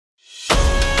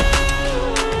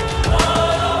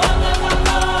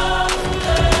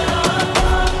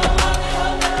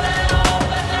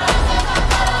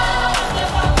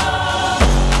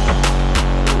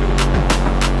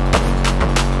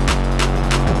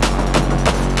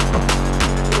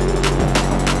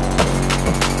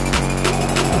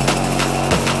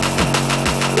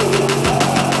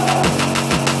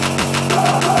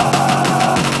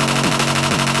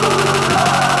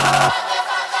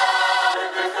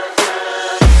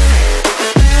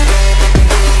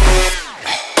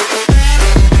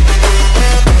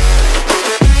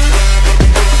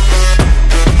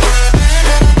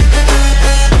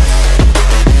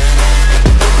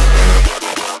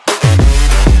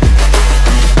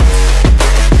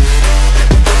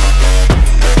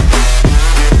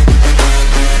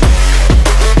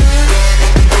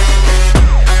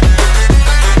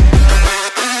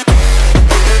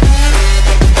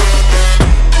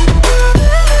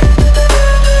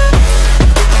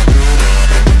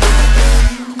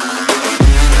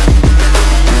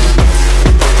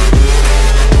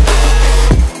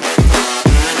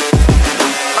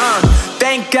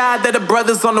of the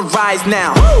brothers on the rise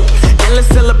now. Woo! Endless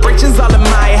celebrations all in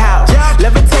my house.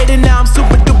 Levitating now, I'm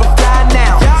super duper fly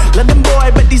now. London boy,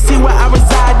 but DC where I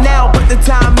reside now. Put the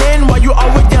time in while you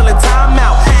always yelling time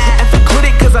out. And for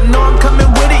quit it, cause I know I'm coming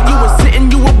with it. You were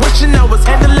sitting, you were wishing I was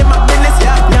handling my business.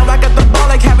 Now I got the ball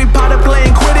like Harry Potter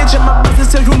playing Quidditch. And my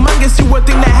business is humongous, you would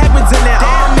think that happens in it.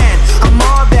 Oh man, I'm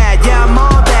all that, yeah, I'm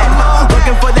all that.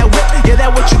 Working for that whip, yeah,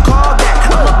 that what you call that.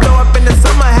 I'ma blow up in the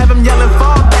summer, have them yelling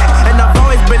fall back. And I've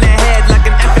always been ahead like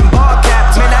an effing ball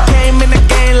cap. Man, I came in the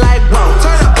game like, whoa.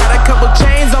 Got a couple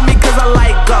chains on me cause I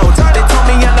like gold. They told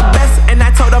me I'm the best and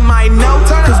I told them I know.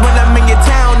 Cause when I'm in your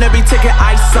town, every ticket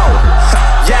I sold.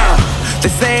 Yeah,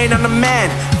 they saying I'm the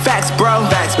man. Facts, bro.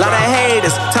 Lot of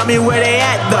haters, tell me where they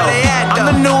at though. I'm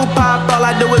the new pop, all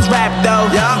I do is rap though.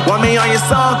 Want me on your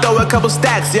song, throw a couple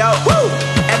stacks, yo. Woo!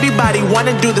 Everybody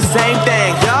wanna do the same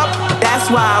thing. That's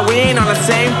why we ain't on the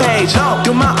same page.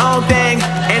 Do my own thing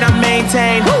and I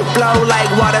maintain. Flow like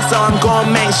water, so I'm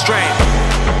going mainstream.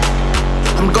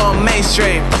 I'm going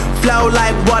mainstream. Flow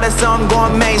like water, so I'm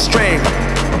going mainstream.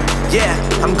 Yeah,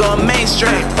 I'm going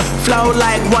mainstream. Flow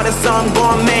like water, so I'm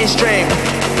going mainstream.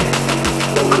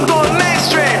 I'm going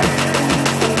mainstream.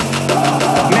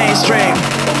 Mainstream.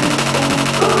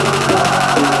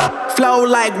 Flow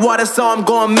like water, so I'm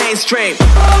going mainstream.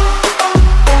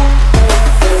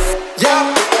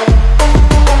 Yeah.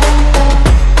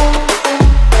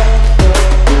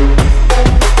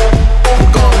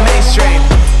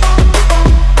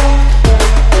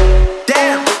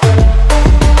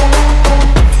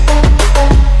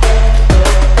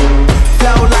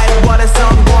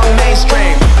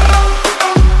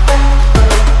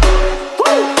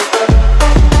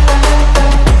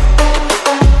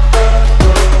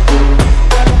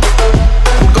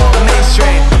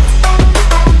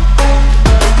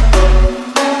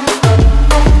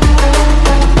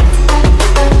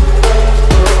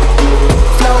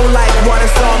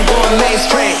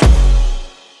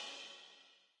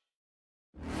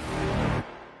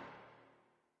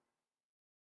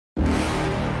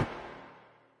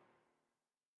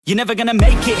 You're never gonna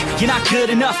make it, you're not good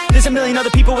enough. There's a million other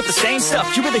people with the same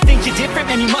stuff. You really think you're different?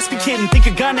 Man, you must be kidding. Think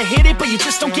you're gonna hit it, but you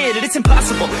just don't get it. It's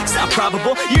impossible, it's not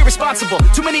probable, you're irresponsible.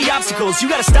 Too many obstacles, you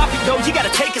gotta stop it, yo. You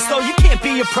gotta take it slow, you can't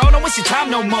be a pro. Don't waste your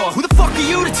time no more. Who the fuck are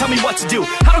you to tell me what to do?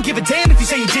 I don't give a damn if you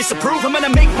say you disapprove. I'm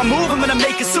gonna make my move, I'm gonna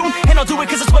make it soon. And I'll do it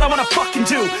cause it's what I wanna fucking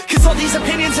do. Cause all these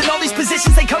opinions and all these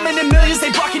positions, they come in millions,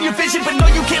 they blocking your vision. But no,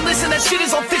 you can't listen, that shit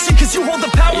is all fiction. Cause you hold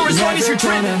the power as long as you're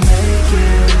driven.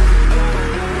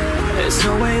 There's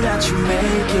no way that you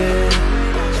make it.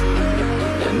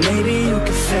 And maybe you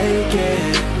can fake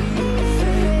it,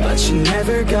 but you're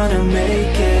never gonna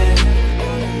make it.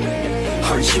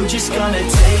 Are you just gonna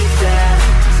take that?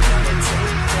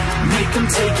 Make them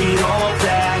take it all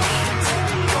back.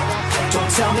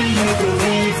 Don't tell me you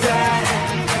believe that.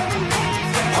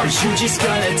 Are you just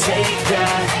gonna take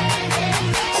that?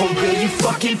 Or will you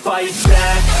fucking fight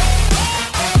back?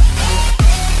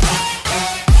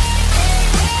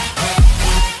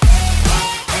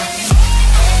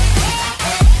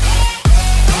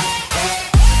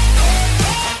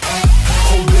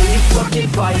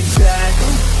 Fight back.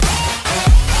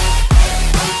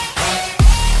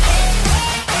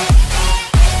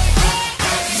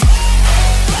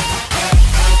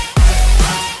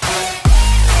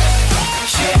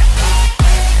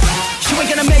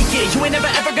 You ain't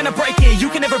never ever gonna break it. You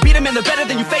can never beat them and they're better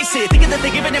than you face it. Thinking that they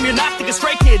give a damn, you're not, think a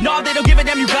straight kid. No, they don't give a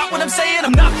damn, you got what I'm saying?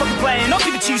 I'm not fucking playing, I'll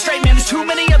give it to you straight, man. There's too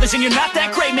many others and you're not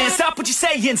that great, man. Stop what you're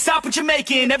saying, stop what you're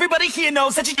making. Everybody here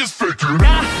knows that you just faking.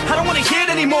 Nah, I don't wanna hear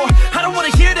it anymore, I don't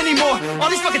wanna hear it anymore. All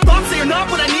these fucking thoughts, they are not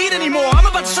what I need anymore. I'm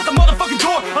about to shut the motherfucking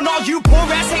door on all you poor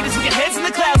ass haters with your heads in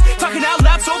the clouds, talking out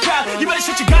loud so proud. You better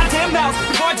shut your goddamn mouth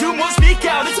before I do more speak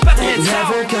out. It's about to head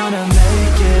south. Never gonna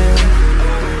make it.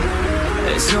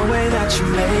 There's no way that you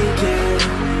make it.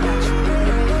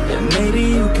 And maybe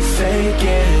you can fake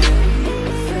it,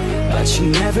 but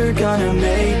you're never gonna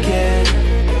make it.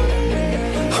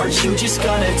 Are you just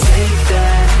gonna take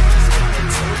that?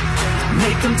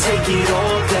 Make them take it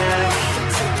all back.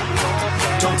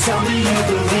 Don't tell me you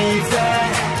believe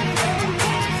that.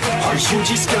 Are you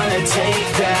just gonna take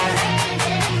that?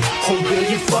 Or will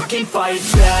you fucking fight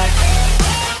back?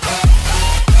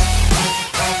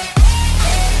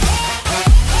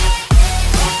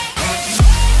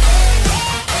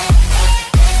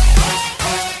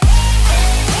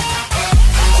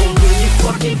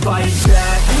 Fight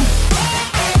back.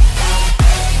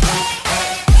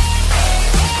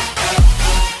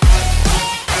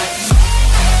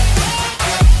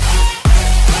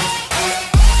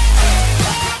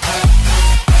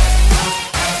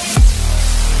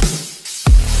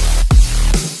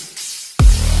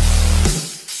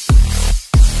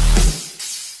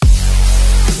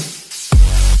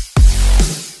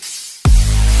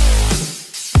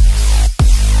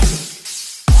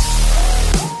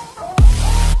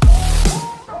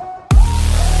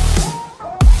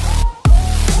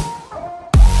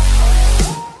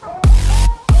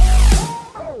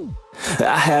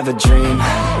 I have a dream,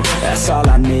 that's all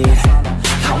I need.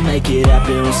 I'll make it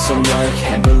happen with some work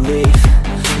and belief.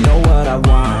 Know what I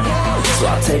want, so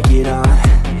I'll take it on.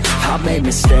 I've made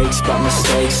mistakes, but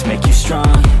mistakes make you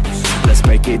strong. Let's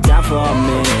break it down for a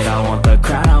minute. I want the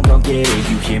crown, I'm gon' get it.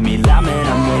 You hear me loud, man,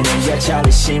 I'm winning. Yeah,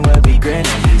 Charlie Sheen will be grinning.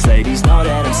 These ladies know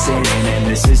that I'm sinning, and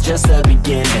this is just the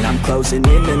beginning. I'm closing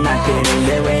in the night inning.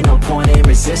 There ain't no point in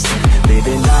resisting.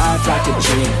 Living life like a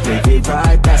dream, live it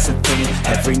right, that's the thing.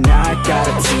 Every night, got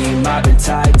a team, I've been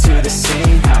tied to the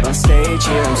scene. Out on stage,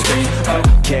 here I'm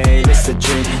screaming, okay, it's a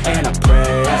dream. And I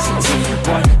pray as a team,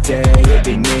 one day it'll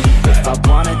be me. If I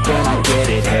want it, then I get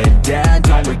it. Head down,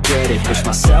 don't regret it. Push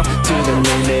myself to the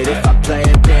limit. If I play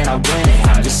it, then I win it.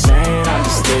 I'm just saying, I'm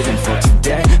just living for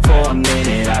today, for a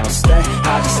minute. I don't stay,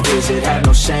 I just visit, have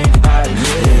no shame.